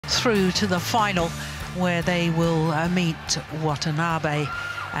through to the final, where they will meet Watanabe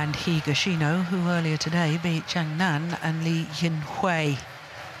and Higashino, who earlier today beat Zhang Nan and Li Yinhui.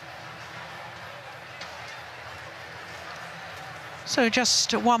 So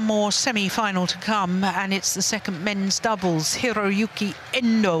just one more semi-final to come, and it's the second men's doubles. Hiroyuki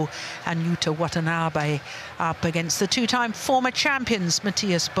Endo and Yuta Watanabe up against the two-time former champions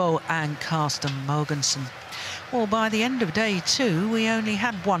Matthias BOE and Carsten Mogensen. Well, by the end of day two, we only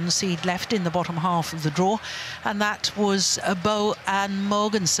had one seed left in the bottom half of the draw, and that was BOE and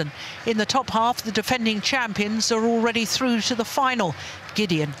Mogensen. In the top half, the defending champions are already through to the final,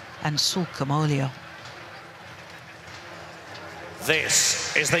 Gideon and Sulkamolio.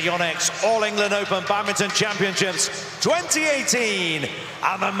 This is the Yonex All England Open Badminton Championships 2018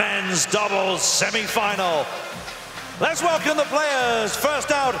 and the men's doubles semi-final. Let's welcome the players.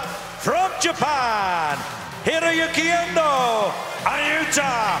 First out from Japan, Hiroyuki Endo and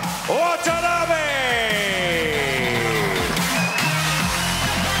Yuta Watanabe.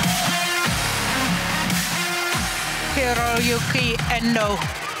 Hiroyuki Endo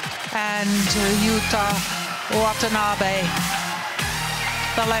and Yuta Watanabe.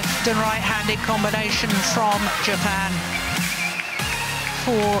 The left and right-handed combination from Japan.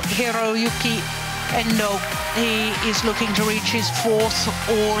 For Hiroyuki Endo, he is looking to reach his fourth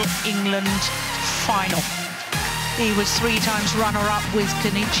All-England final. He was 3 times runner-up with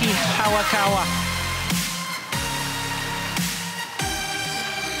Kenichi Hawakawa.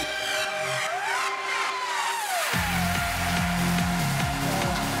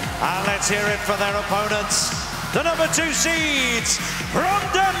 And let's hear it for their opponents. The number 2 seeds from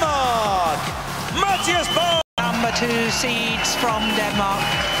Denmark, Matthias BOE. Number 2 seeds from Denmark,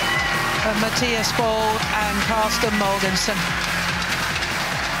 Matthias BOE and Carsten Mogensen.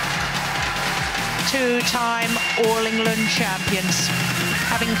 2-time All-England champions,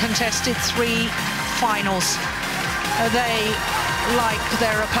 having contested 3 finals. They, like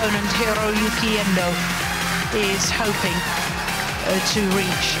their opponent Hiroyuki Endo, is hoping to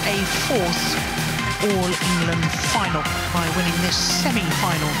reach a 4th All-England final by winning this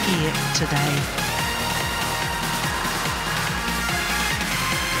semi-final here today.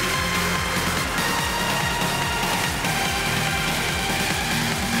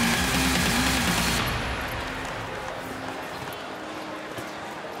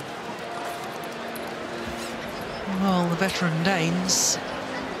 Well, the veteran Danes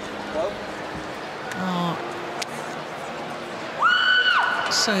are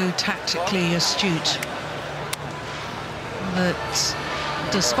so tactically astute that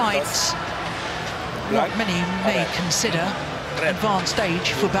despite what many may consider advanced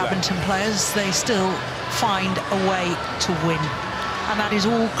age for badminton players, they still find a way to win. And that is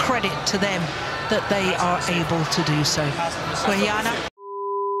all credit to them that they are able to do so. Guyana.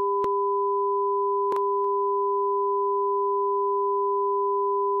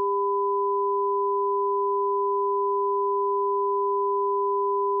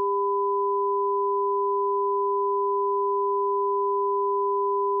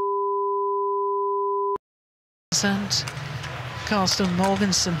 And Carsten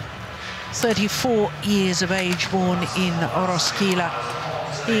Mogensen, 34 years of age, born in Roskilde.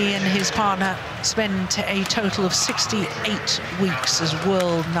 He and his partner spent a total of 68 weeks as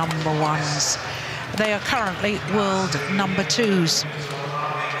world #1s. They are currently world #2s,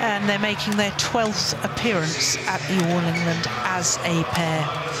 and they're making their 12th appearance at the All England as a pair.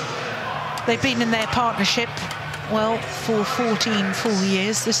 They've been in their partnership, well, for 14 full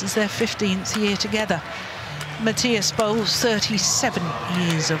years. This is their 15th year together. Matthias BOE, 37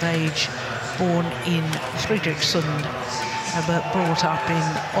 years of age, born in Fredrikssund, but brought up in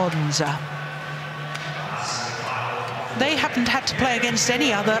Odense. They haven't had to play against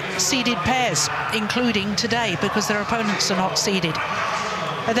any other seeded pairs, including today, because their opponents are not seeded.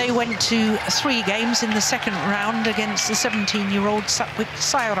 They went to 3 games in the second round against the 17-year-old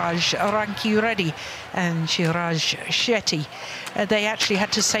Sairaj Rankireddy and Shiraj Shetty. They actually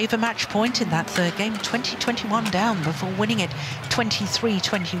had to save a match point in that third game, 20-21 down before winning it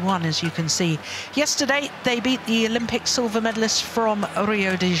 23-21, as you can see. Yesterday, they beat the Olympic silver medalists from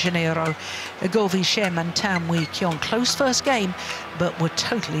Rio de Janeiro, Govi Shem and Tam Wee Kyung. Close first game, but were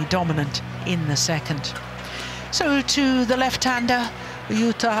totally dominant in the second. So to the left-hander,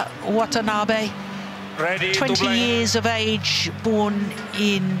 Yuta Watanabe, 20 years of age, born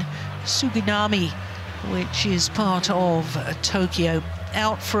in Suginami, which is part of Tokyo,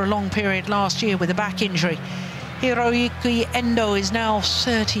 out for a long period last year with a back injury. Hiroyuki Endo is now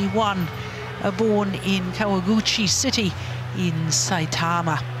 31, born in Kawaguchi City in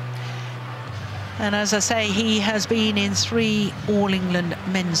Saitama. And as I say, he has been in 3 All England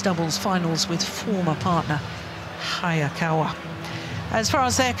men's doubles finals with former partner Hayakawa. As far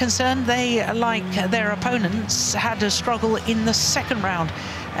as they're concerned, they, like their opponents, had a struggle in the second round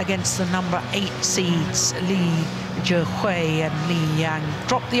against the number 8 seeds Li Zhehui and Li Yang.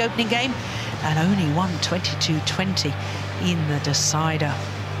 Dropped the opening game and only won 22-20 in the decider.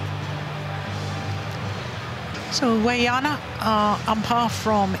 So Wayana, our umpire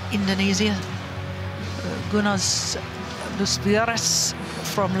from Indonesia, Gunas Luspiares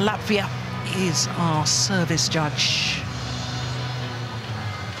from Latvia is our service judge.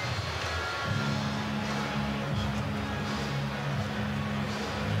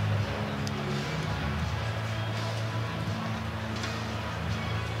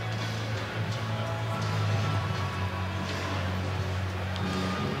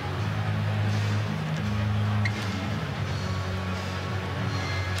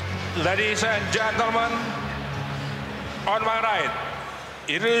 Ladies and gentlemen, on my right,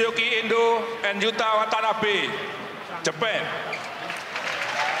 Hiroyuki Endo and Yuta Watanabe, Japan.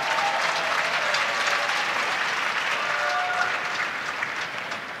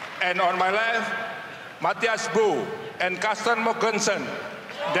 And on my left, Matthias Bo and Carsten Mogensen,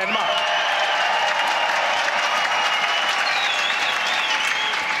 Denmark.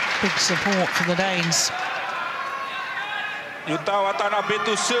 Big support for the Danes. Yuta Watanabe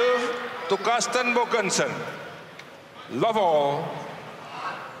to serve to Carsten Mogensen. Love all.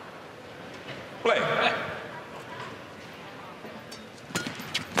 Play.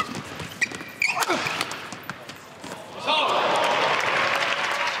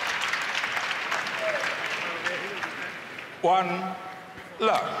 One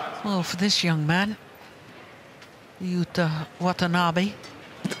love. Well, for this young man, Yuta Watanabe,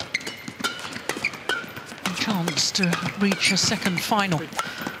 a chance to reach a second final,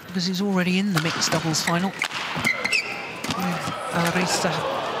 because he's already in the mixed doubles final with Arisa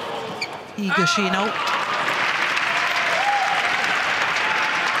Higashino.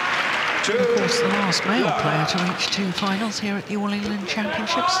 And of course, the last male player to reach 2 finals here at the All England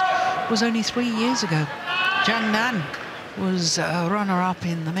Championships was only 3 years ago. Zhang Nan was a runner-up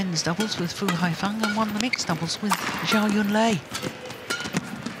in the men's doubles with Fu Haifeng and won the mixed doubles with Zhao Yunlei.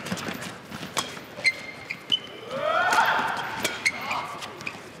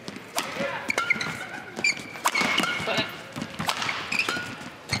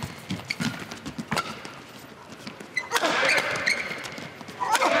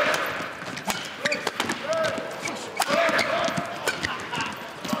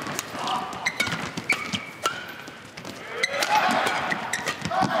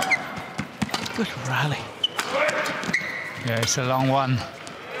 Good rally. Yeah, it's a long one.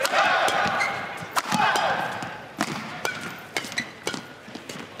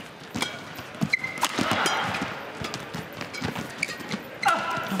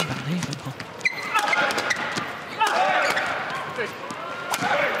 Unbelievable.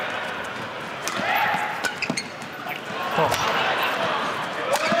 Oh.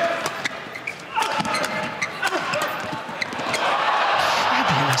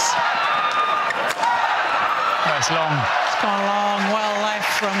 Fabulous. That's long. It's gone long, well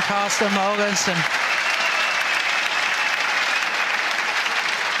left from Carsten Mogensen.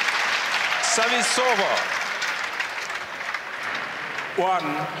 Service over.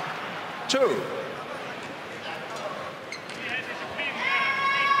 1, 2.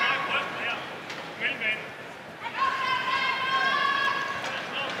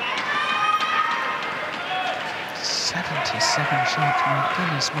 Shots, my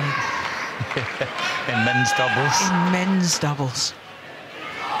goodness me. In men's doubles. In men's doubles.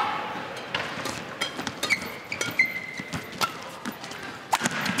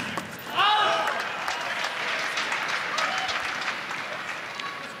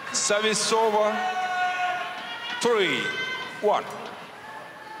 Service over. 3, 1.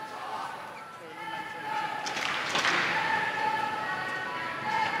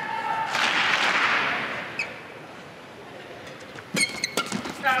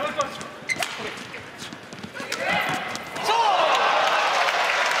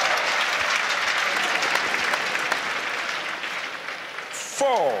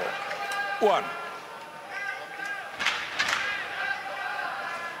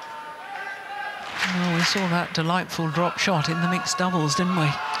 Well, we saw that delightful drop shot in the mixed doubles, didn't we?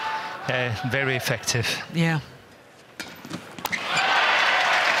 Yeah, very effective. Yeah.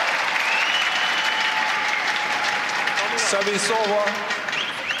 Service over.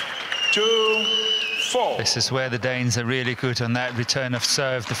 2, 4. This is where the Danes are really good on that return of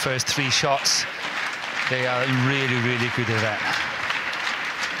serve. The first 3 shots, they are really, really good at that.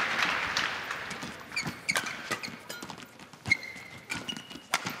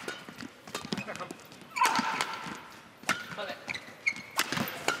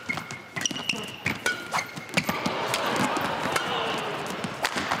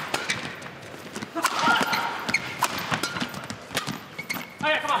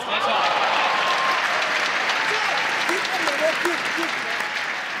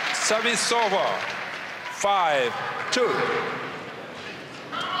 Service over. 5-2.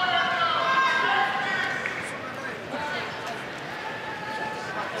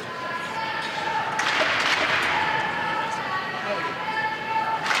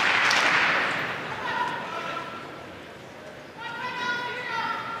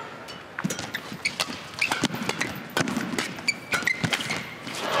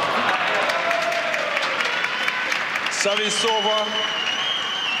 Service over.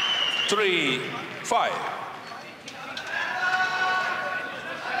 3-5. I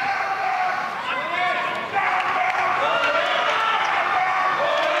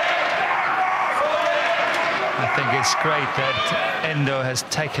think it's great that Endo has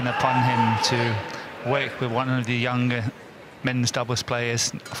taken upon him to work with one of the younger men's doubles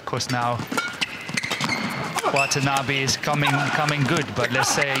players. Of course, now Watanabe is coming good, but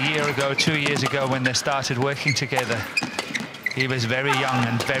let's say a year ago, 2 years ago, when they started working together, he was very young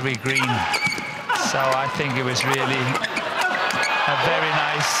and very green. So I think it was really a very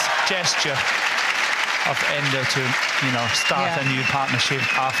nice gesture of Endo to, you know, start a new partnership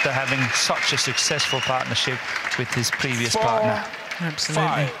after having such a successful partnership with his previous partner.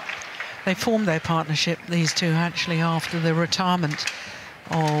 Absolutely. 5. They formed their partnership, these two, actually after the retirement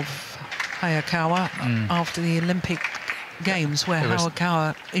of Hayakawa after the Olympic Games, where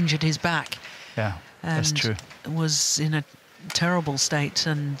Hayakawa injured his back. Yeah, that's true. Was in a terrible state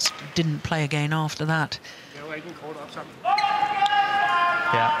and didn't play again after that.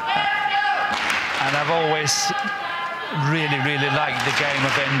 Yeah. And I've always really liked the game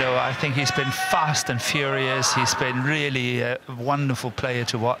of Endo. I think he's been fast and furious. He's been really a wonderful player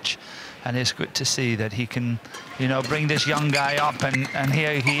to watch. And it's good to see that he can, you know, bring this young guy up. And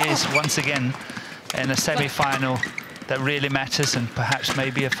here he is once again in a semi-final that really matters, and perhaps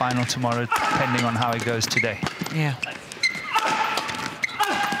maybe a final tomorrow, depending on how it goes today. Yeah.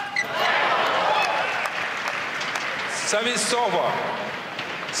 Service over.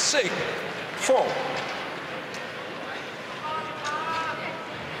 6-4.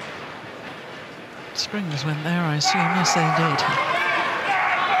 Springs went there, I assume. Yes, they did.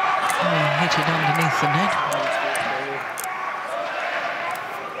 Oh, hit it underneath the net.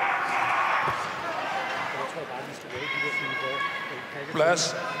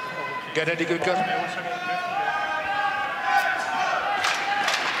 Plus, get ready, good girl.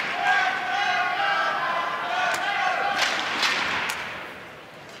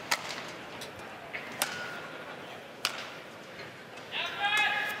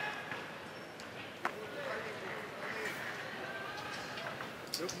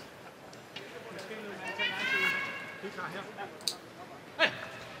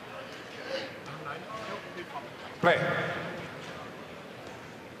 Play.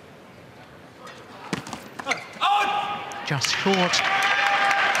 Just short.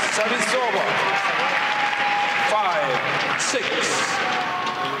 Service over. 5-6.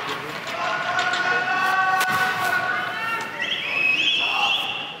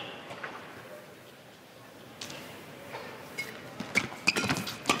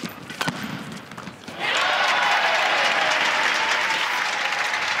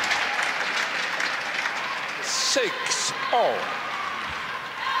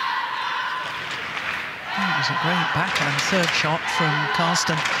 That was a great backhand third shot from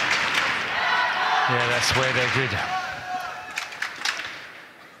Carsten. Yeah, that's where they're good.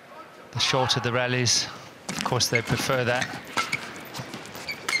 The shorter the rallies, of course they prefer that.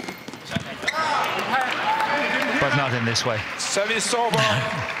 But not in this way. Service over.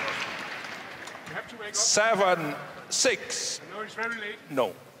 7-6.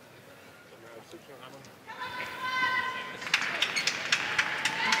 No.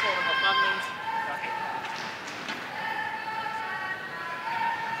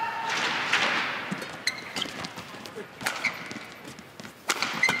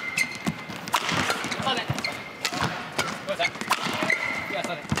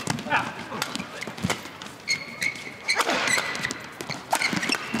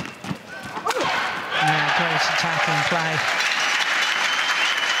 Attacking play.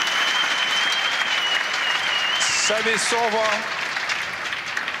 Service over.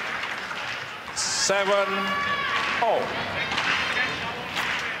 7-0.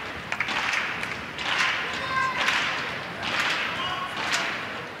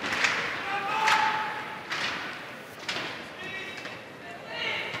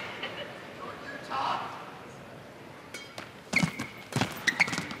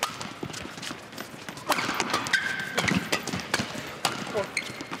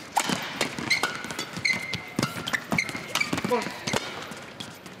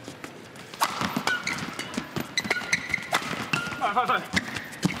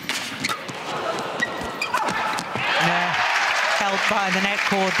 by the net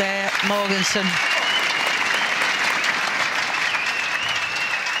cord there, Mogensen.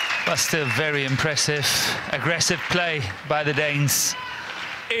 But still very impressive, aggressive play by the Danes.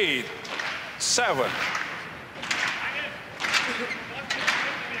 8-7.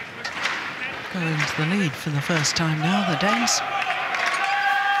 Go into the lead for the first time now, the Danes.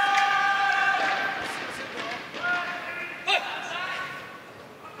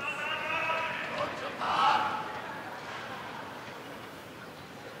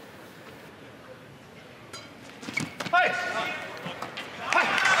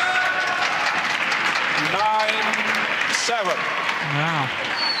 Wow.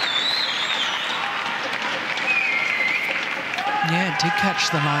 Yeah, it did catch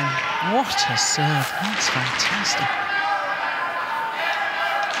the line. What a serve. That's fantastic.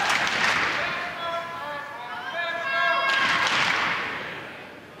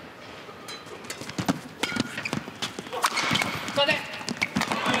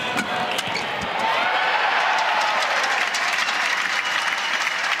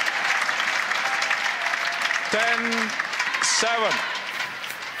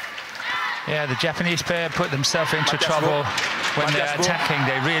 Yeah, the Japanese pair put themselves into trouble when they're attacking.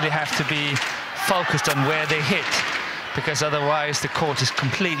 They really have to be focused on where they hit, because otherwise the court is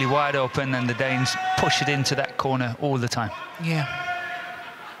completely wide open and the Danes push it into that corner all the time. Yeah.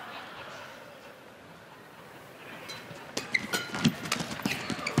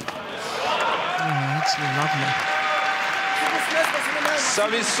 Oh, that's lovely.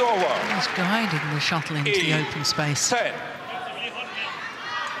 Service over. He's guiding the shuttle into the open space. 10.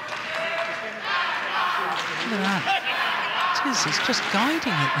 Look at that. It is, he's just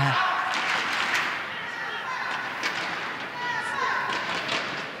guiding it there.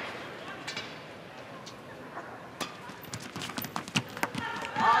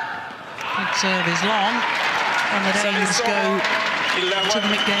 Good serve is long, and the Danes go to the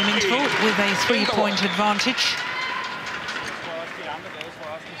mid-game interval with a 3-point advantage.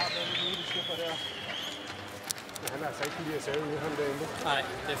 Nej,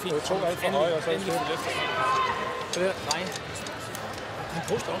 det er fint. To alt for høje, og så endelig fuld efter. Nej, han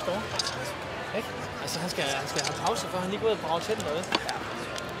poster også derovre. Ikke? Altså, han skal have pause, for han lige går ud og brager til den derude.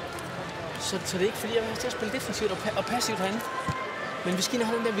 Så det er ikke fordi, jeg vil have til at spille defensivt og passivt herinde. Men vi skal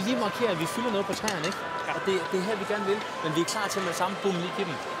have den der, vi lige markerer, at vi fylder noget på træerne, ikke? Og det er her, vi gerne vil. Men vi er klar til med det samme, boom, lige give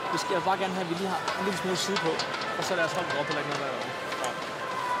dem. Vi skal bare gerne have, at vi lige har en lille smule side på. Og så er deres hold op og lægge noget derovre.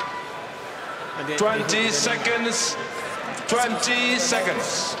 20 seconds. 20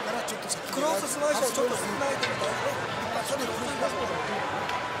 seconds.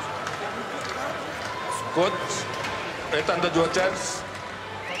 Good. Under your chance.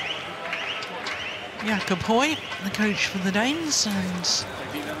 Jakob Hoy, the coach for the Danes, and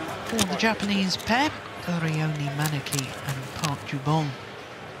for the Japanese pair, Orioni Manaki and Park Jubong.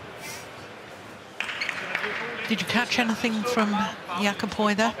 Did you catch anything from Jakob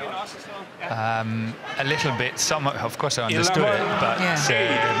Hoy there? A little bit. Some, of course, I understood it, but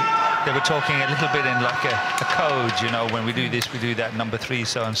they were talking a little bit in like a code. You know, when we do this, we do that. Number 3,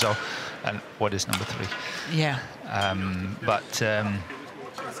 so and so. And what is number 3? Yeah. But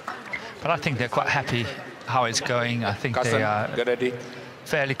I think they're quite happy how it's going. I think they are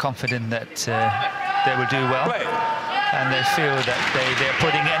fairly confident that they will do well. And they feel that they're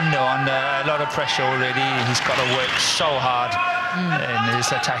putting Endo under a lot of pressure already. He's got to work so hard in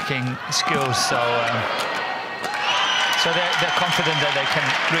his attacking skills. So they're confident that they can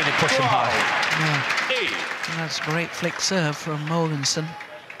really push him hard. Yeah. And that's a great flick serve from Mogensen.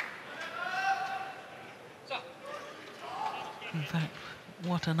 In fact,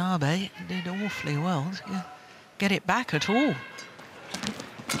 Watanabe did awfully well to get it back at all.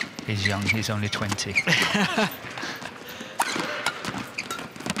 He's young, he's only 20.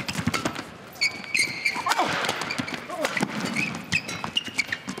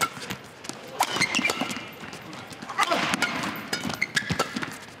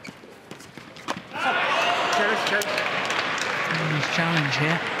 Challenge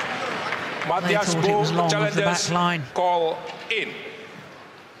here. They thought it was long of the back line. Call in.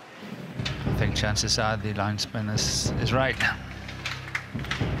 I think chances are the linesman is right.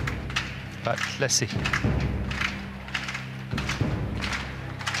 But let's see.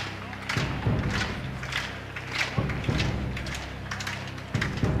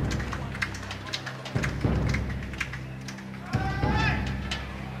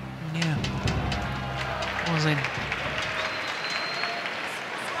 Yeah. Was in.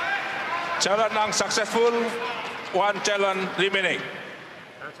 Challenge unsuccessful. 1 challenge remaining.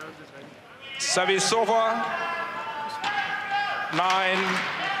 Service over.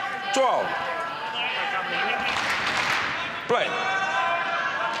 9-12. Play.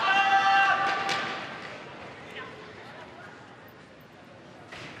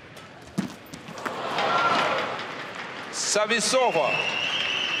 Service over.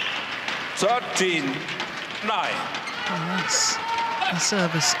 13-9. Well, that's a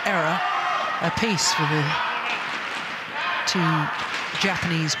service error, a piece for the two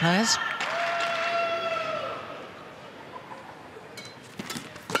Japanese players.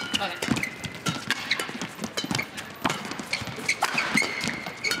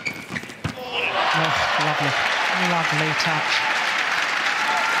 Oh, lovely, lovely touch.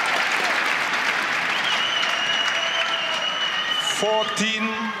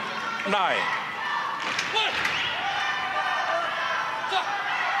 $14-9.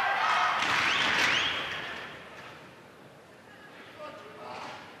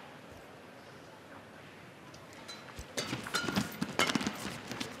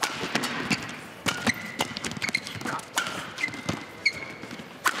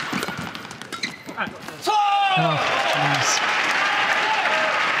 Oh, nice.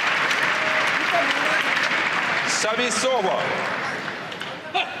 Service over.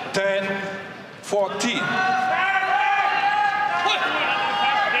 10-14.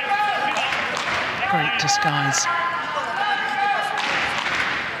 Great disguise.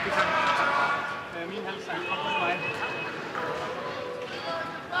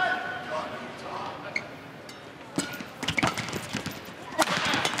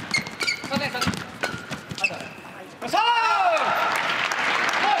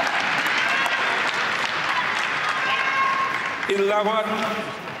 He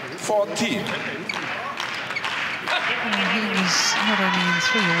 11-14. was not only in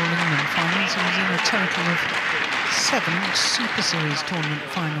 3 All-England finals, he was in a total of 7 Super Series tournament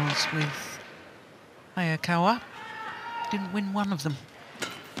finals with Hayakawa. Didn't win one of them.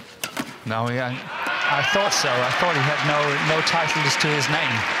 No, I thought so. I thought he had no titles to his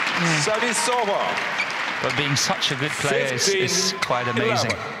name. Yeah. Service over. But being such a good player is quite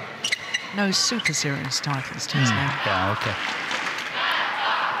amazing. 11. No Super Series titles to his name. Yeah, okay.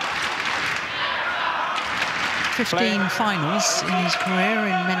 15 finals in his career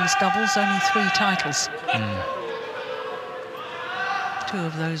in men's doubles, only 3 titles. 2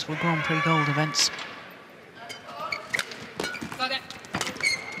 of those were Grand Prix Gold events.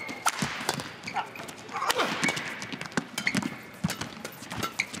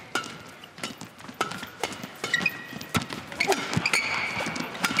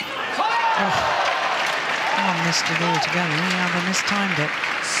 Missed it altogether. He mistimed it.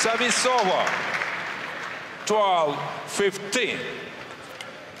 Service over. 12-15.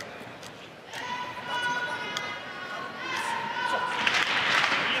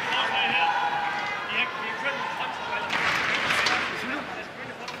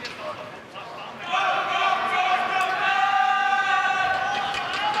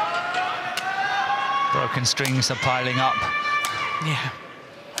 Broken strings are piling up. Yeah.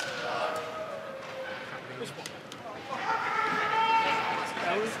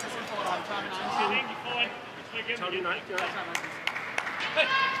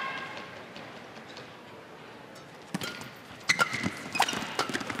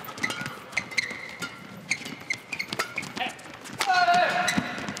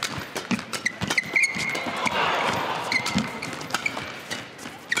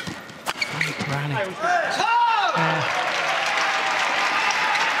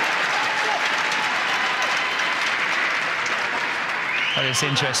 But it's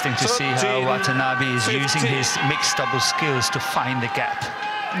interesting to see how Watanabe is using his mixed double skills to find the gap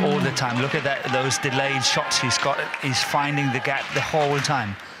all the time. Look at that, those delayed shots he's got. He's finding the gap the whole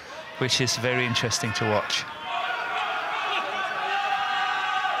time, which is very interesting to watch.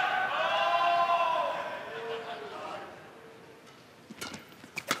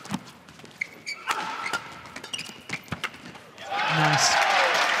 Nice.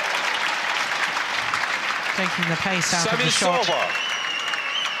 Taking the pace out of the shot. Over.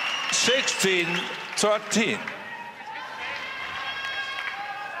 16-13.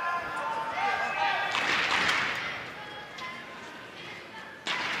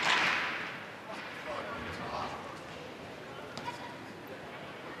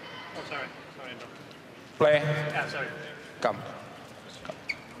 Oh, sorry, Endo. Play. Yeah, sorry. Come.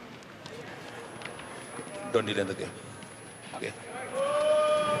 Don't need another game. Okay.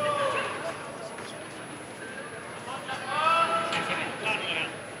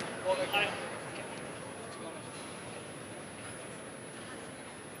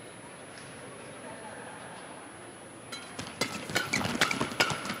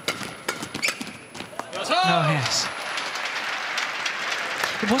 Oh, yes.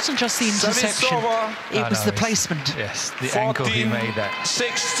 It wasn't just the interception, it was the placement. Yes, the ankle he made that.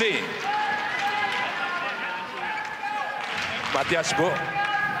 16. Matthias Bo.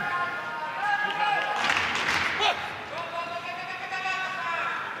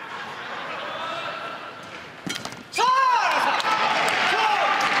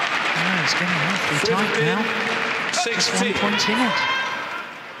 It's getting awfully tight now. 16. 1 point in it.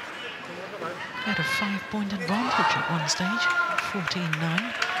 He had a 5-point advantage at one stage,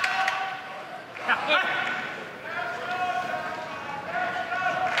 14-9.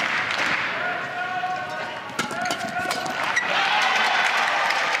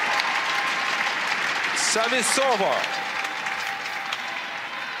 Service over.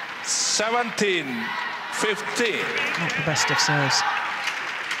 17-15. Not the best of serves.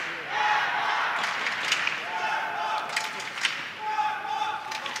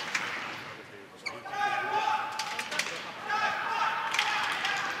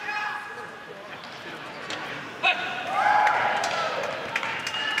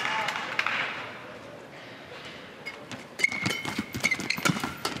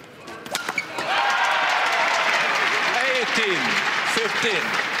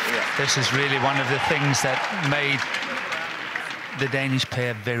 This is really one of the things that made the Danish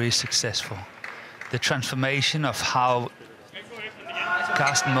pair very successful. The transformation of how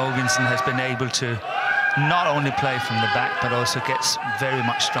Carsten Mogensen has been able to not only play from the back, but also gets very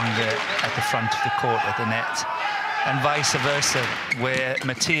much stronger at the front of the court, at the net. And vice versa, where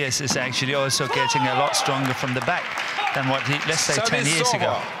Matthias is actually also getting a lot stronger from the back than what he, let's say, 10 years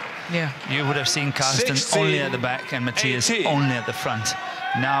ago. Yeah. You would have seen Carsten only at the back and Matthias only at the front.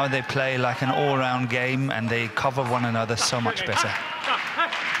 Now they play like an all-round game and they cover one another so much better.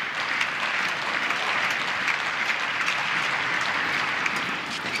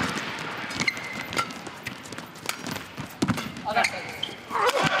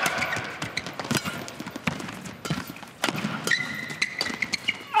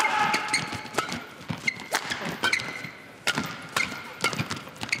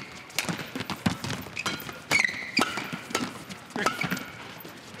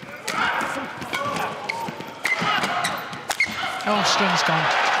 Oh, string's gone.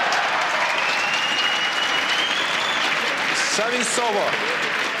 Service over.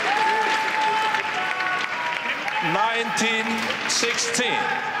 19-16.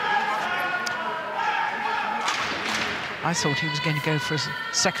 I thought he was going to go for a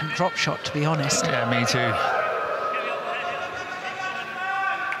second drop shot, to be honest. Yeah, me too.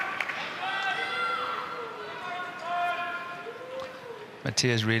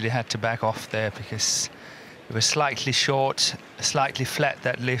 Matthias really had to back off there because it was slightly short, slightly flat,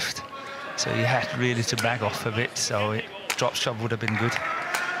 that lift. So he had really to back off a bit, so drop shot would have been good.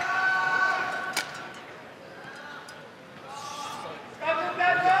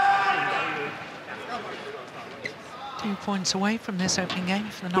 Two points away from this opening game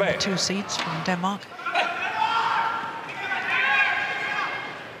for the number 2 seeds from Denmark.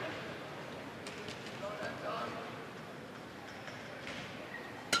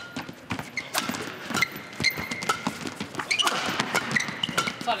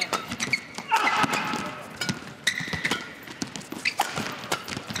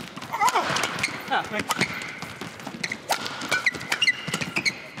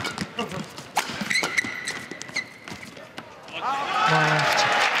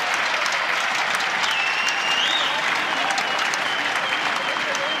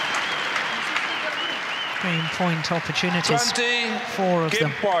 Point opportunities, 4 of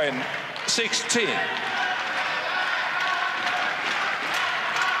them. Point 16.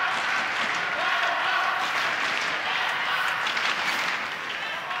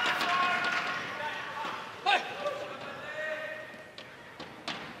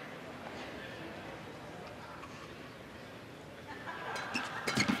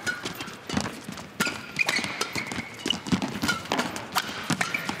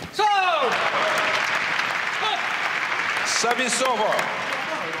 Service over.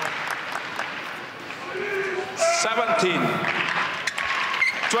 17-20. I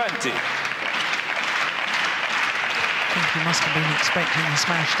think he must have been expecting the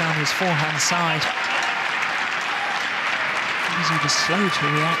smash down his forehand side. He was slow to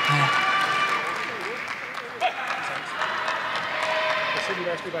react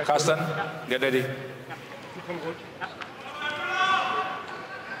there. Carsten, get ready.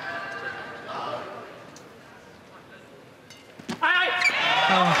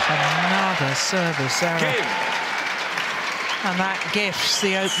 Oh, another service error. Game. And that gifts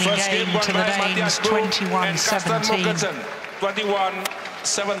the opening game to the Danes, 21-17.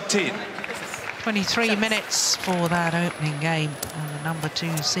 21-17. 23 minutes for that opening game, and the number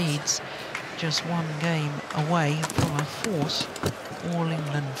 2 seeds just one game away from a 4th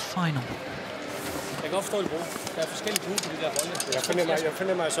All-England final. Jeg kan godt forstå det, Bo. Der er forskellige bud på de der bolde. Jeg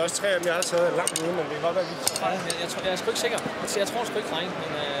fornemmer altså også 3 af dem, jeg har taget langt ude, men det kan godt være, vi jeg er sgu ikke sikker. Jeg tror sgu ikke regn,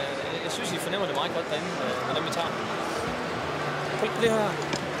 men jeg synes, I fornemmer det meget godt derinde, med dem vi tager. Prøv det her.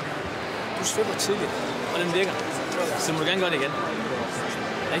 Du svipper tidligt, og den virker. Så må du gerne gøre det igen.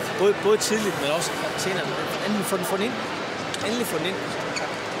 Både tidligt, men også senere. Endelig få den ind. Endelig få den ind.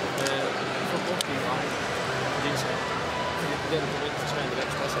 Få brugt den ramme. Det er den forventning,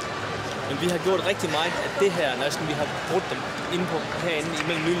 men vi har gjort rigtig meget af det her, når vi har brugt dem herinde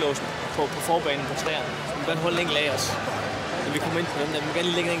imellem nylåsen på forbanen på træerne. Vi må gerne holde en enkelt af os, når vi kommer ind på dem. Vi må gerne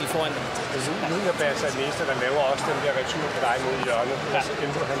lige lægge en enkelt foran dem. Uden at bære sig næste, der laver også den der retur på dig mod hjørnet.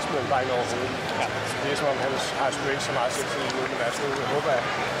 Endo, han smider vejen over hovedet. Ja. Det er som om, han har sgu ikke så meget selvtid nu, men altså, jeg håber, at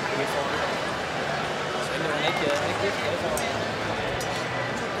han ikke får det. Så Endo, han er ikke lidt glad for.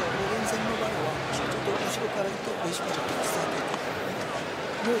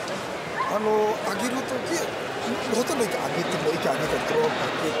 上げるときほとんど上げてもいいか上げても上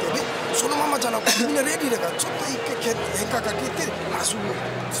げてねそのままじゃなくてみんなレディーだからちょっと一回変化かけて足を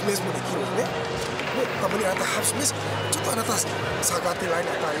スメスもできるのねでたまにあなたハーフスメスちょっとあなた下がってない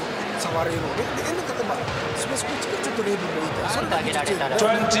のか触れるのねでエンド例えばスメスこっちでちょっとレディーもいいからそれだけちょっと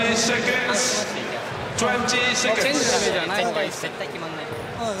20 seconds. 20 seconds. 絶対決まんない。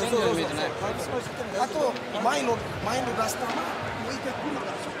あと前の出したままもう一回来るか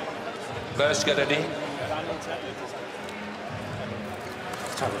ら Let's get ready.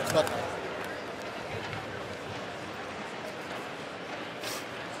 Well,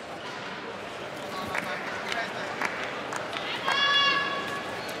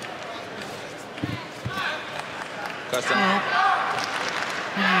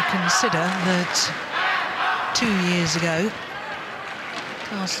 when you consider that 2 years ago,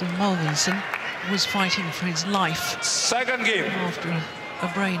 Mogensen was fighting for his life. Second game. After a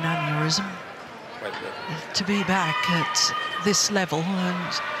brain aneurysm. To be back at this level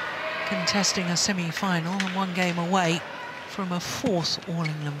and contesting a semi-final and one game away from a 4th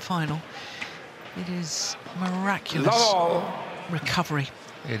All-England final, it is miraculous recovery.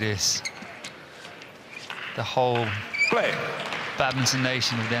 It is. The whole badminton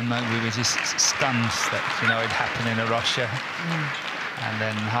nation of Denmark, we were just stunned that, you know, it happened in Russia. And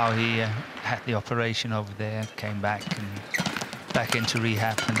then how he had the operation over there, came back and back into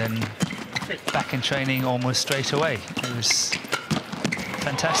rehab, and then back in training almost straight away. It was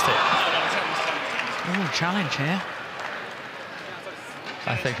fantastic. Challenge here.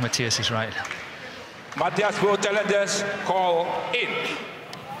 I think Matthias is right. Matthias will challenge call in.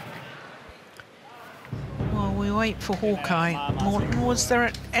 Well, we wait for Hawkeye. Morten, was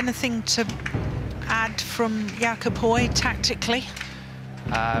there anything to add from Jakob Høj tactically?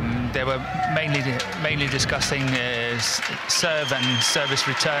 They were mainly discussing serve and service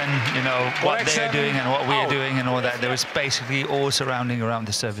return, you know, what they're doing and what we're doing and all that. There was basically all surrounding around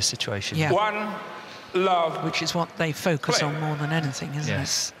the service situation. Yeah. One love. Which is what they focus on more than anything, isn't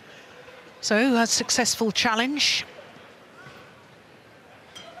it? So, a successful challenge.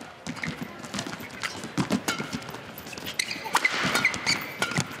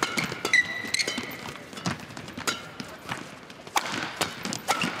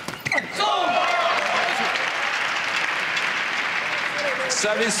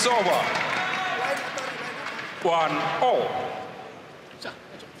 Service over. 1-0.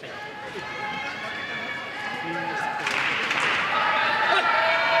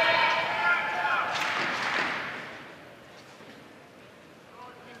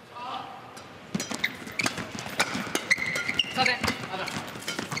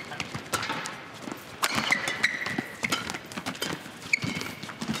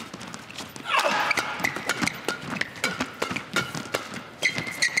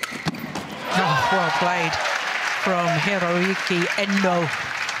 Well played from Hiroyuki Endo.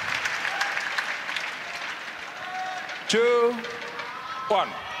 2-1.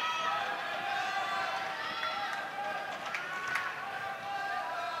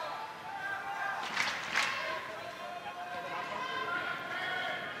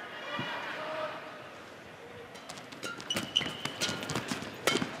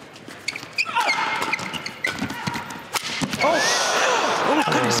 Oh,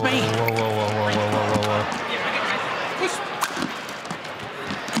 goodness me.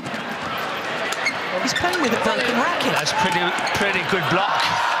 He's playing with a broken racket. That's pretty good block.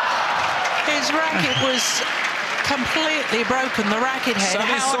 His racket was completely broken, the racket head.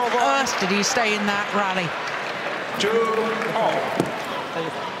 How on earth did he stay in that rally? 2-0.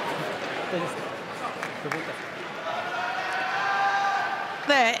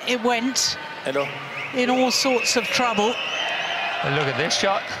 it went Endo. in all sorts of trouble. And look at this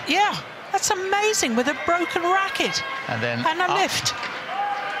shot. Yeah, that's amazing with a broken racket. And then and a up. lift.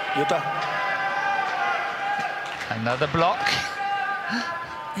 Jutta. Another block.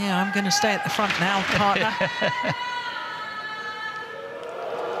 Yeah, I'm going to stay at the front now, partner.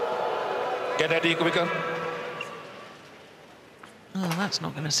 Get ready, quicker. Oh, that's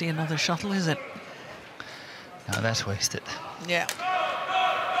not going to see another shuttle, is it? No, that's wasted. Yeah.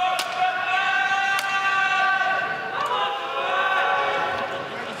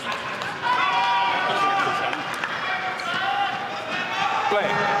 Play.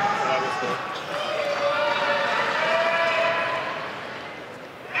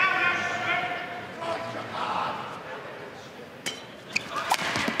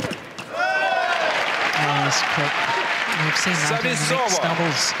 Yes, quick. We've seen that in the mixed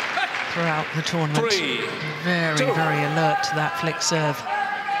doubles throughout the tournament. Very, very alert to that flick serve.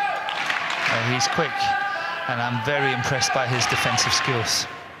 He's quick, and I'm very impressed by his defensive skills.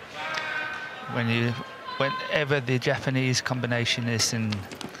 Whenever the Japanese combination is in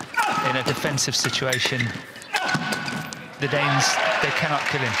a defensive situation, the Danes, they cannot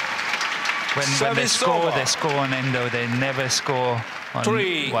kill him. When they score on Endo. They never score on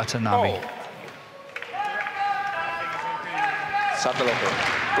Watanabe.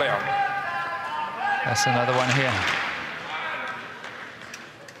 Play on. That's another one here.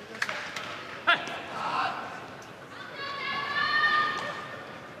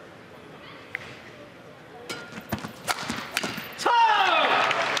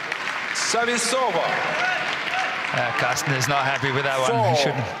 Service over. Carsten is not happy with that one. He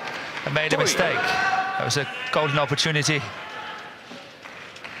shouldn't have made a mistake. That was a golden opportunity.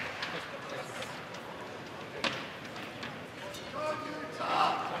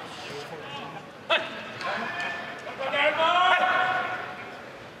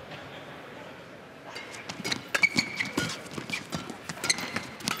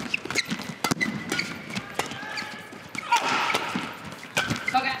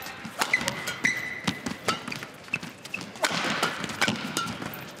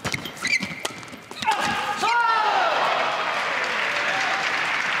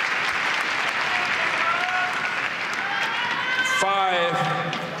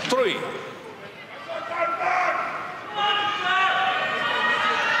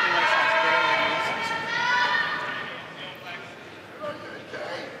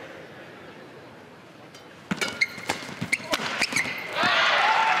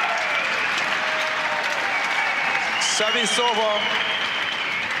 Service over.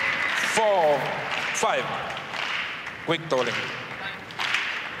 4-5. Quick tolling.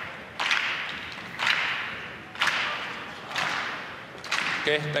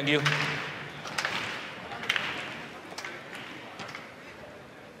 Okay, thank you.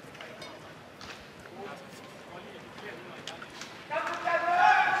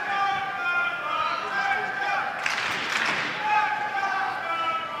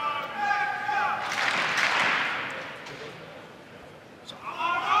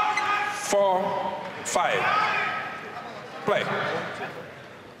 Play.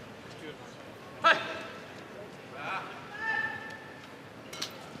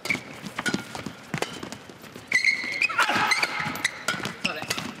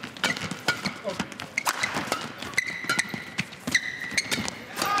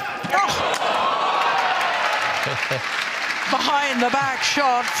 Behind the back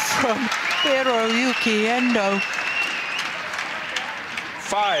shot from Hiroyuki Endo.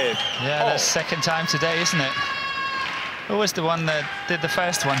 5. Yeah, that's second time today, isn't it? Who was the one that did the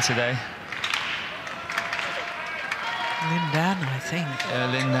first one today? Lindan, I think.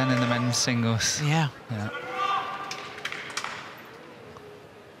 Lindan in the men's singles. Yeah. Yeah.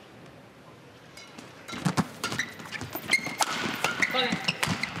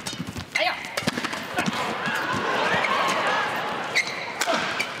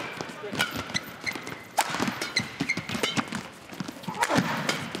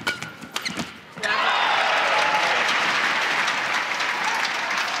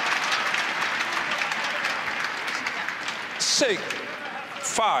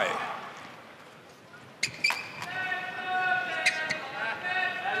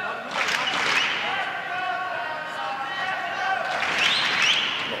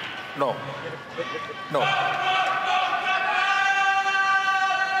 No. No.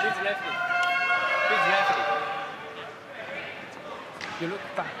 Please lefty. Please lefty. You look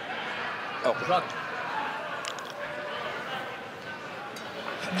back. Oh. Block.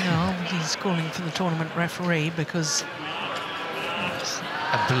 No, he's calling for the tournament referee because...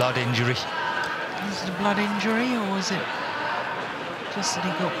 A blood injury. Is it a blood injury or is it... Just that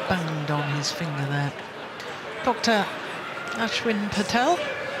he got banged on his finger there. Dr. Ashwin Patel,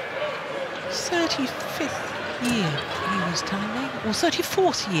 35th year, he was telling me, or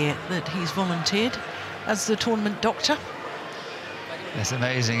 34th year that he's volunteered as the tournament doctor. It's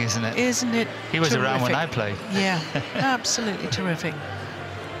amazing, isn't it? Isn't it? He was terrific. around when I played. Yeah, absolutely terrific.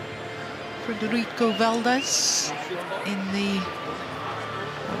 Federico Valdez in the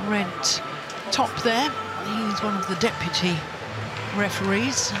red top there. He's one of the deputy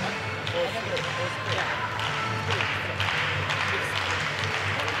referees.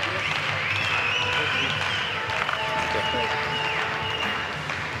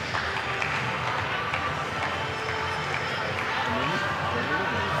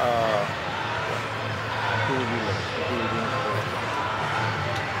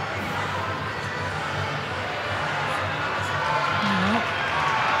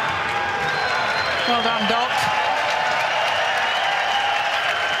 Well done, Doc.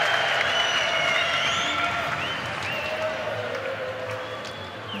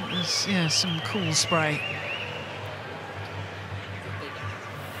 That was, yeah, some cool spray.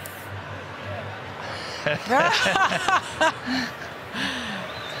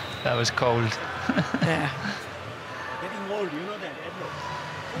 That was cold. Yeah. Getting old, you know that, Edward.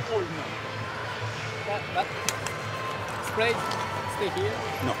 Old now. That spray, stay here?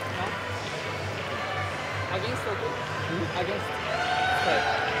 No. No? Against, okay? Against. Spray.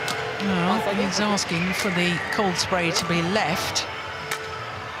 Well, he's asking for the cold spray to be left.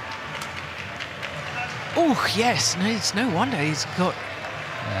 Oh, yes, no, it's no wonder he's got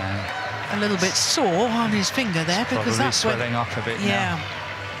a little bit sore on his finger there, because that's swelling off a bit yeah, now.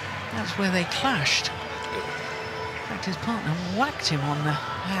 that's where they clashed. In fact, his partner whacked him on the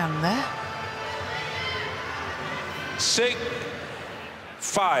hand there.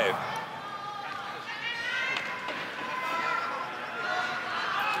 6-5.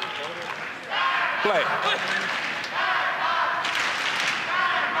 Play.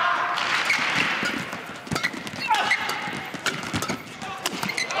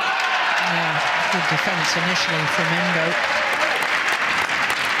 Yeah, good defence initially from Endo.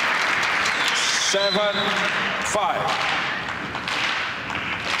 7-5.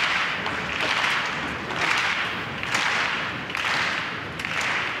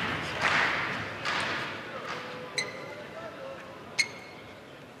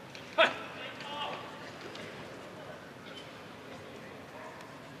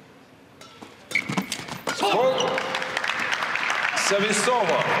 Service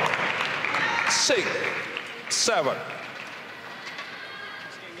over. 6-7.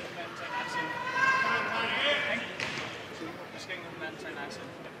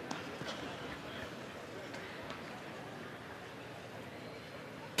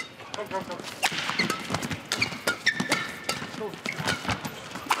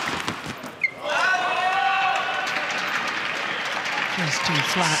 Just too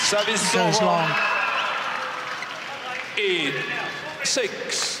flat. Service Goes over. long.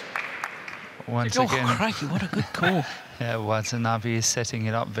 8-6. Once Oh, again, crikey, what a good call. yeah, Watanabe is setting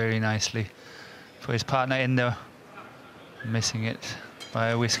it up very nicely for his partner Endo, missing it by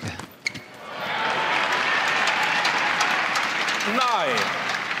a whisker.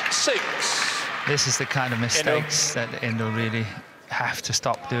 9-6. This is the kind of mistakes that Endo really have to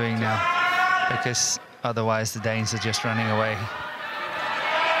stop doing now, because otherwise the Danes are just running away.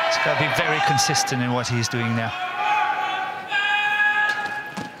 He's got to be very consistent in what he's doing now.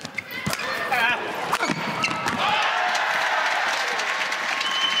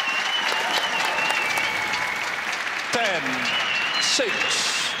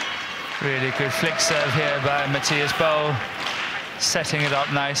 Really good flick serve here by Matthias Boe, setting it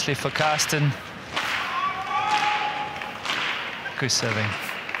up nicely for Carsten. Good serving.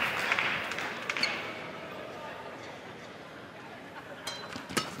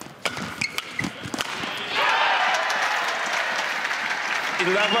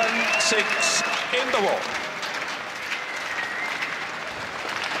 In the wall.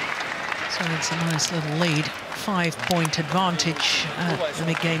 So it's a nice little lead. 5-point advantage at the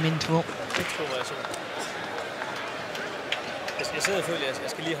mid-game interval. Jeg sidder og føler, at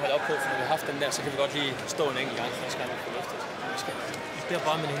jeg skal lige holde op på, for når vi har haft den der, så kan vi godt lige stå en enkelt gang, for jeg skal have noget fornuftigt. Vi bliver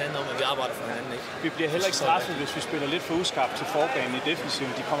bare med hinanden om, at vi arbejder for hinanden, ikke? Vi bliver heller ikke straffet, hvis vi spiller lidt for uskarpt til forbanen i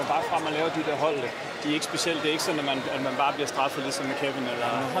defensiven. De kommer bare frem og laver de der hold. De er ikke specielt. Det er ikke sådan, at man bare bliver straffet ligesom med Kevin eller...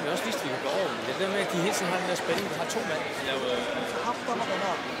 Nu har vi også vist, at vi kan gå over. Det er det med, at de hele tiden har den der spænding. Vi har 2 mand.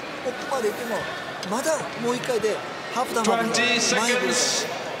 20 seconds.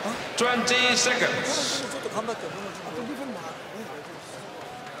 20 seconds.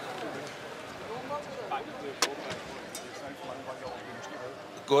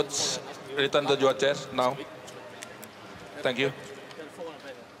 Coach, return to your chair now. Thank you.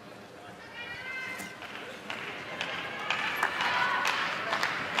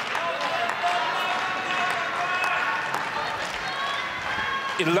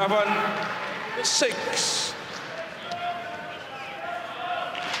 (11-6).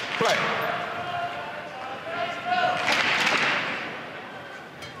 Play.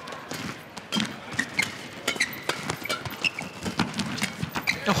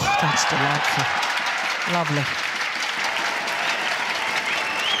 Oh, that's delightful. Lovely.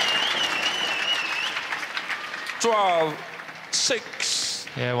 (12-6).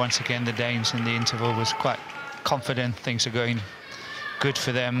 Yeah, once again, the Danes in the interval was quite confident. Things are going good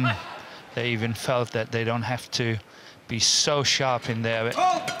for them. They even felt that they don't have to be so sharp in their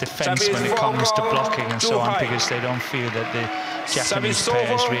defense when it comes to blocking and so on, because they don't feel that the Japanese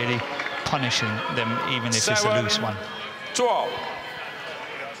pair is really punishing them, even if it's a loose one. 12.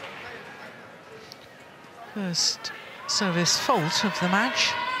 First service fault of the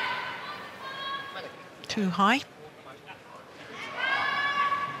match. Too high.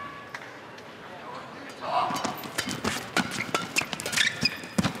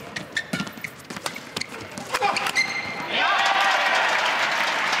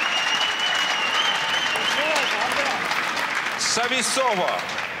 Service over.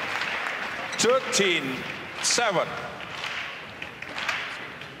 13-7.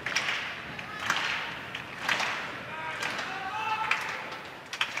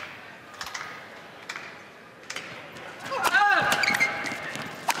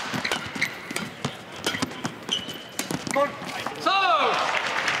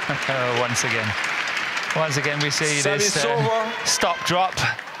 Once again, we see this stop drop.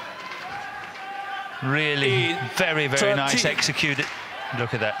 Really very nice executed.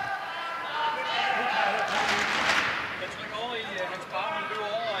 Look at that.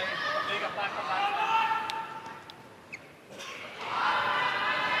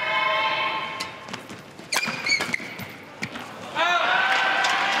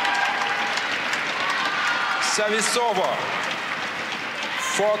 Service over.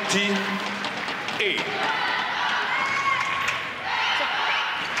 14-8.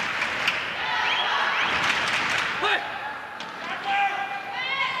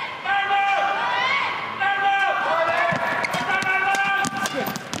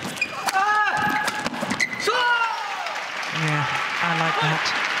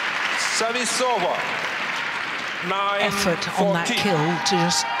 Service over. 9-14. Effort on that kill to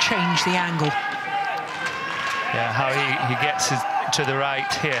just change the angle. Yeah, how he gets it to the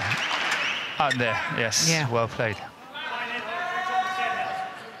right here. Out there, yes, yeah. Well played.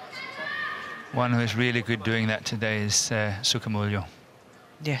 One who is really good doing that today is Sukamuljo.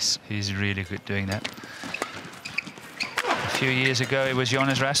 Yes. He's really good doing that. A few years ago, it was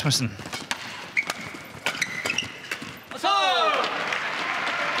Jonas Rasmussen.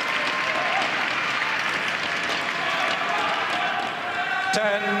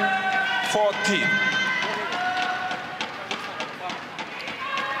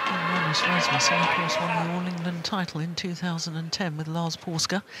 Rasmussen, of course, won the All England title in 2010 with Lars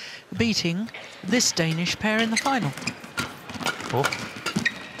Porsker, beating this Danish pair in the final. Oh.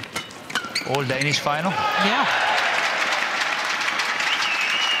 All Danish final? Yeah.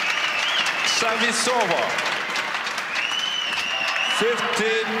 Service over.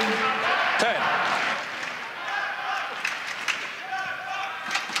 15-10.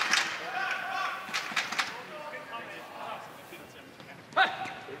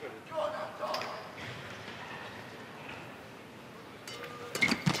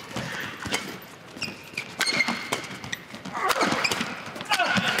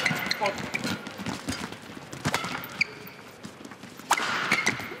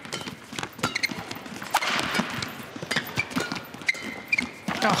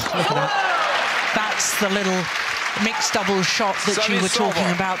 The little mixed doubles shot that you were talking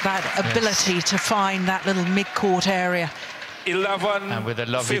about, that ability to find that little mid-court area. 11. And with a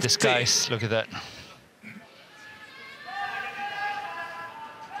lovely 15. disguise, look at that.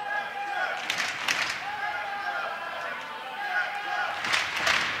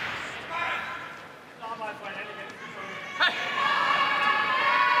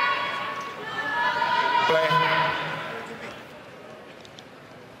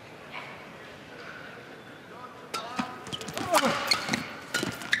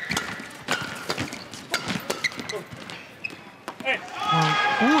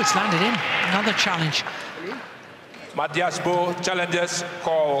 It's landed in. Another challenge. Matthias Bo challenges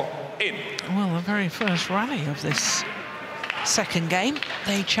call in. Well, the very first rally of this second game,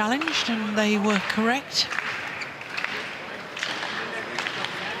 they challenged and they were correct.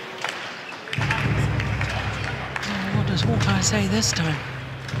 does Hawkeye say this time?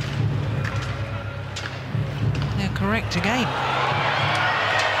 They're correct again.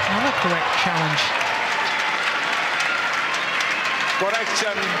 Another correct challenge.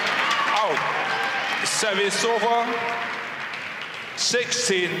 Correction out. Service over.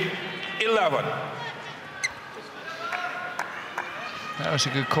 16-11. That was a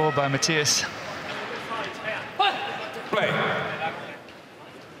good call by Matthias. Play.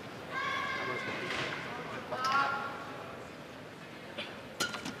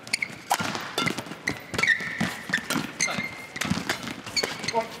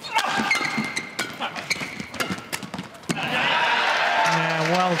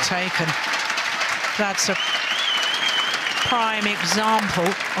 Yeah, well taken. That's a prime example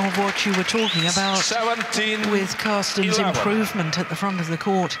of what you were talking about 17 with Carsten's 11. improvement at the front of the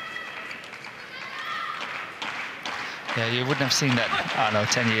court. Yeah, you wouldn't have seen that, I don't know,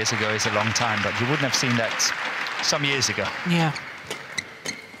 10 years ago is a long time, but you wouldn't have seen that some years ago. Yeah.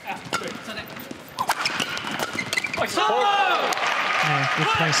 Yeah, good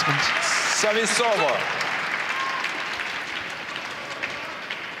placement. Service over.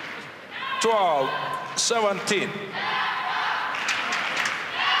 12-17.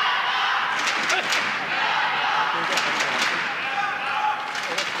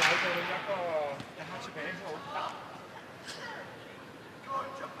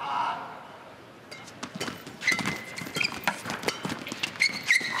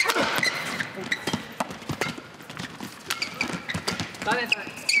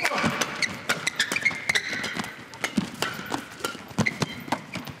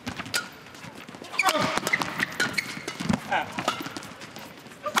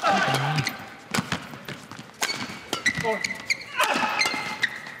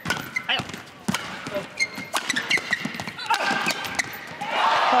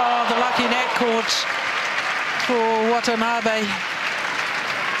 Oh, the lucky net court for Watanabe.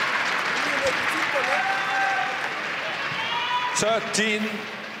 Thirteen,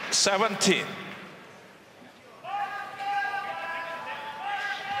 17.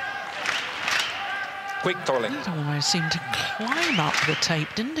 Quick tolling. It almost seemed to climb up the tape,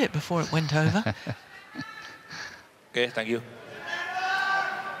 didn't it, before it went over? Okay, thank you.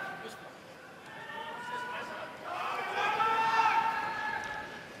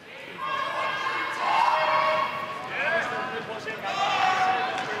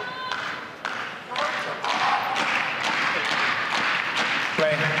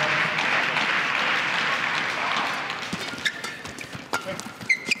 Play.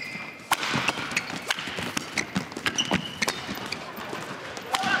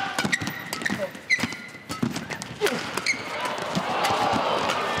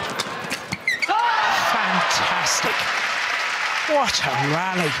 Fantastic. What a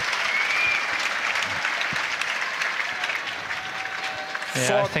rally.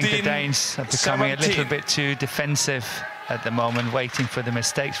 Yeah, I think the 14, Danes are becoming a little 17. bit too defensive at the moment, waiting for the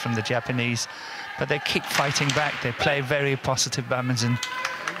mistakes from the Japanese. But they keep fighting back. They play very positive badminton.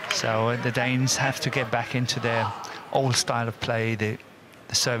 So the Danes have to get back into their old style of play, the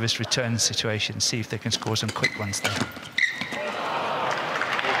service return situation, see if they can score some quick ones there.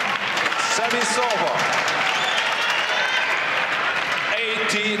 Service over.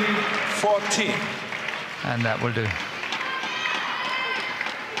 18-14. And that will do.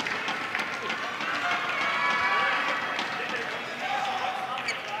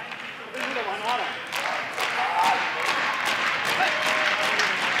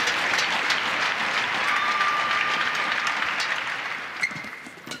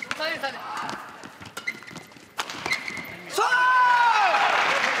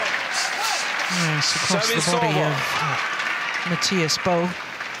 Yes, across Service the body over. of Matthias Bo.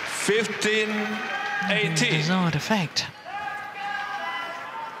 15-18. Desired effect.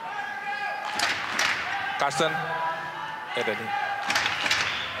 Carsten. Get ready.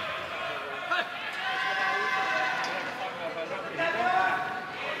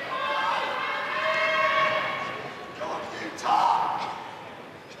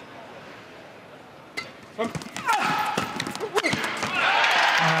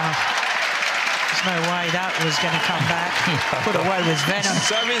 There's no way that was going to come back. Put away with venom.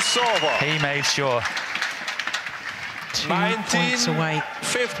 Service over. He made sure. 2 points away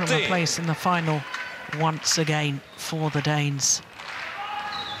from a 15. place in the final once again for the Danes.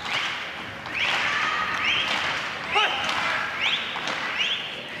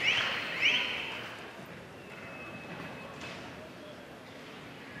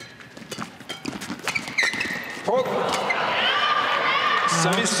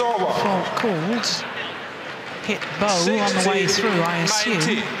 Service over. Fault called. Hit Bo on the way through, I assume.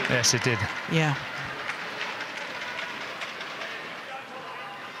 19. Yes, it did. Yeah.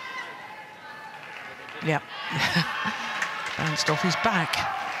 Yeah. Bounced off his back.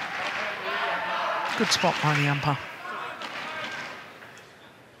 Good spot by the umpire.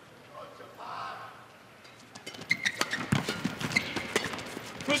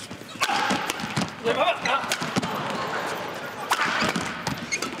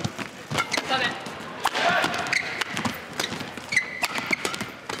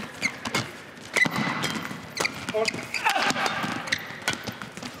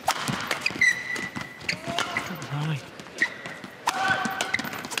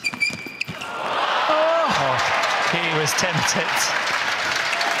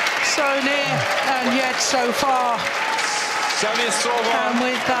 So near and yet so far. And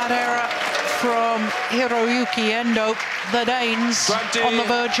with that error from Hiroyuki Endo, the Danes on the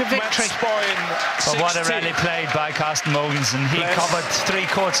verge of victory. But what a rally played by Carsten Mogensen. He covered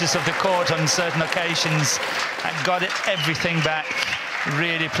 3/4 of the court on certain occasions and got everything back.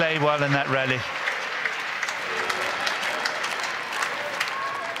 Really played well in that rally.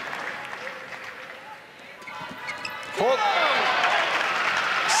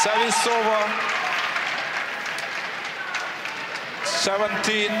 Service over.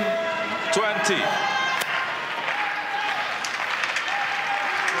 17-20.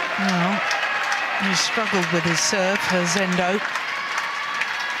 Well, he struggled with his serve as Endo.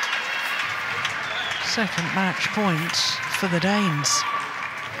 Second match point for the Danes.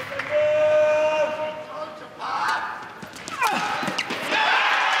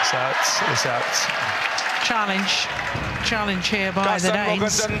 It's out. Challenge here by the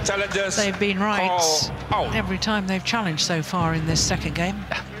Danes. They've been right every time they've challenged so far in this second game.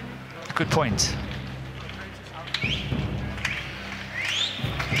 Good point.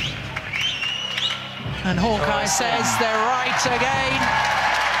 And Hawkeye says they're right again.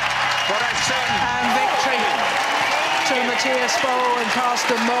 And victory to Matthias Boe and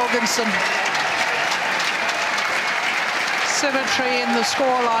Carsten Mogensen. Symmetry in the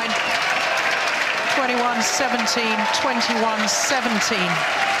scoreline. 21-17, 21-17.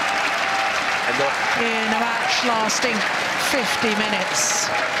 In a match lasting 50 minutes.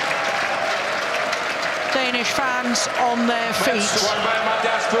 Danish fans on their feet.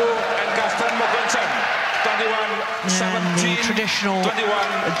 And the traditional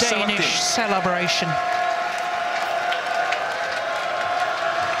Danish celebration.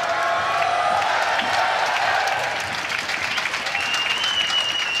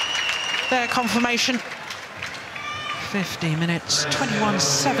 Their confirmation. 50 minutes,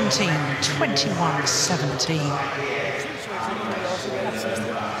 21-17, 21-17.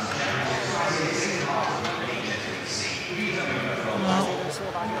 Well,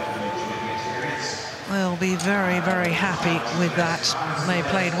 they'll be very, very happy with that. They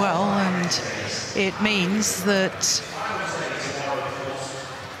played well, and it means that,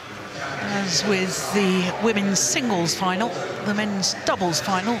 as with the women's singles final, the men's doubles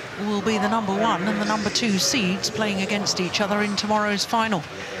final will be the #1 and the #2 seeds playing against each other in tomorrow's final.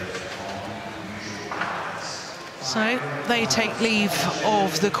 So they take leave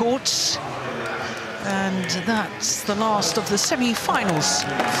of the courts, and that's the last of the semi-finals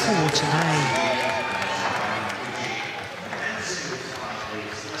for today.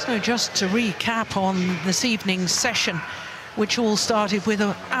 So just to recap on this evening's session, which all started with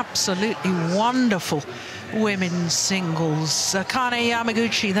an absolutely wonderful women's singles. Akane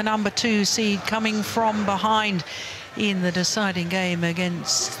Yamaguchi, the #2 seed, coming from behind in the deciding game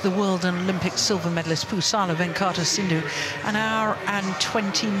against the world and Olympic silver medalist Pusala Venkata Sindhu. An hour and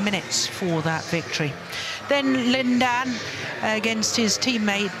 20 minutes for that victory. Then Lin Dan against his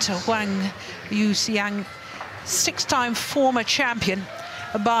teammate Wang Yuxiang, 6-time former champion.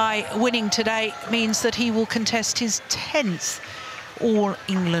 By winning today means that he will contest his 10th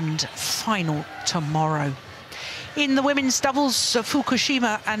All-England final tomorrow. In the women's doubles,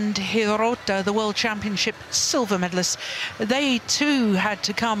 Fukushima and Hirota, the World Championship silver medalists, they too had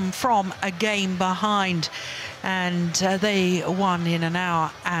to come from a game behind, and they won in an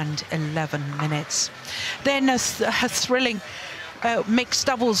hour and 11 minutes. Then a thrilling mixed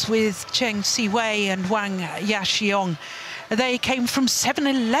doubles with Cheng Siwei and Wang Yaxiong. They came from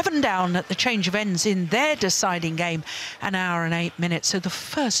 7-11 down at the change of ends in their deciding game, an hour and 8 minutes. So the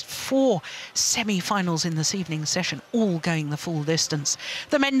first 4 semi-finals in this evening's session, all going the full distance.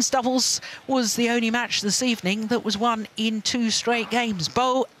 The men's doubles was the only match this evening that was won in 2 straight games.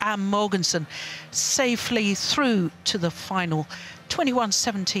 Boe and Mogensen safely through to the final,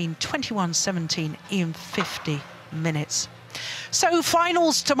 21-17, 21-17 in 50 minutes. So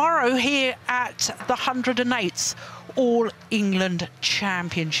finals tomorrow here at the 108th All England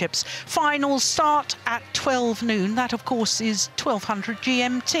Championships. Finals start at 12 noon. That, of course, is 1200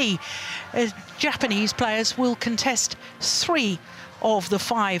 GMT. Japanese players will contest 3 of the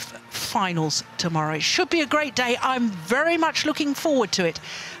 5 finals tomorrow. It should be a great day. I'm very much looking forward to it.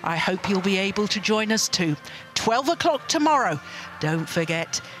 I hope you'll be able to join us too. 12 o'clock tomorrow. Don't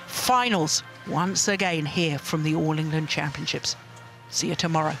forget, finals once again here from the All England Championships. See you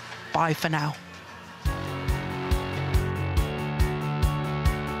tomorrow. Bye for now.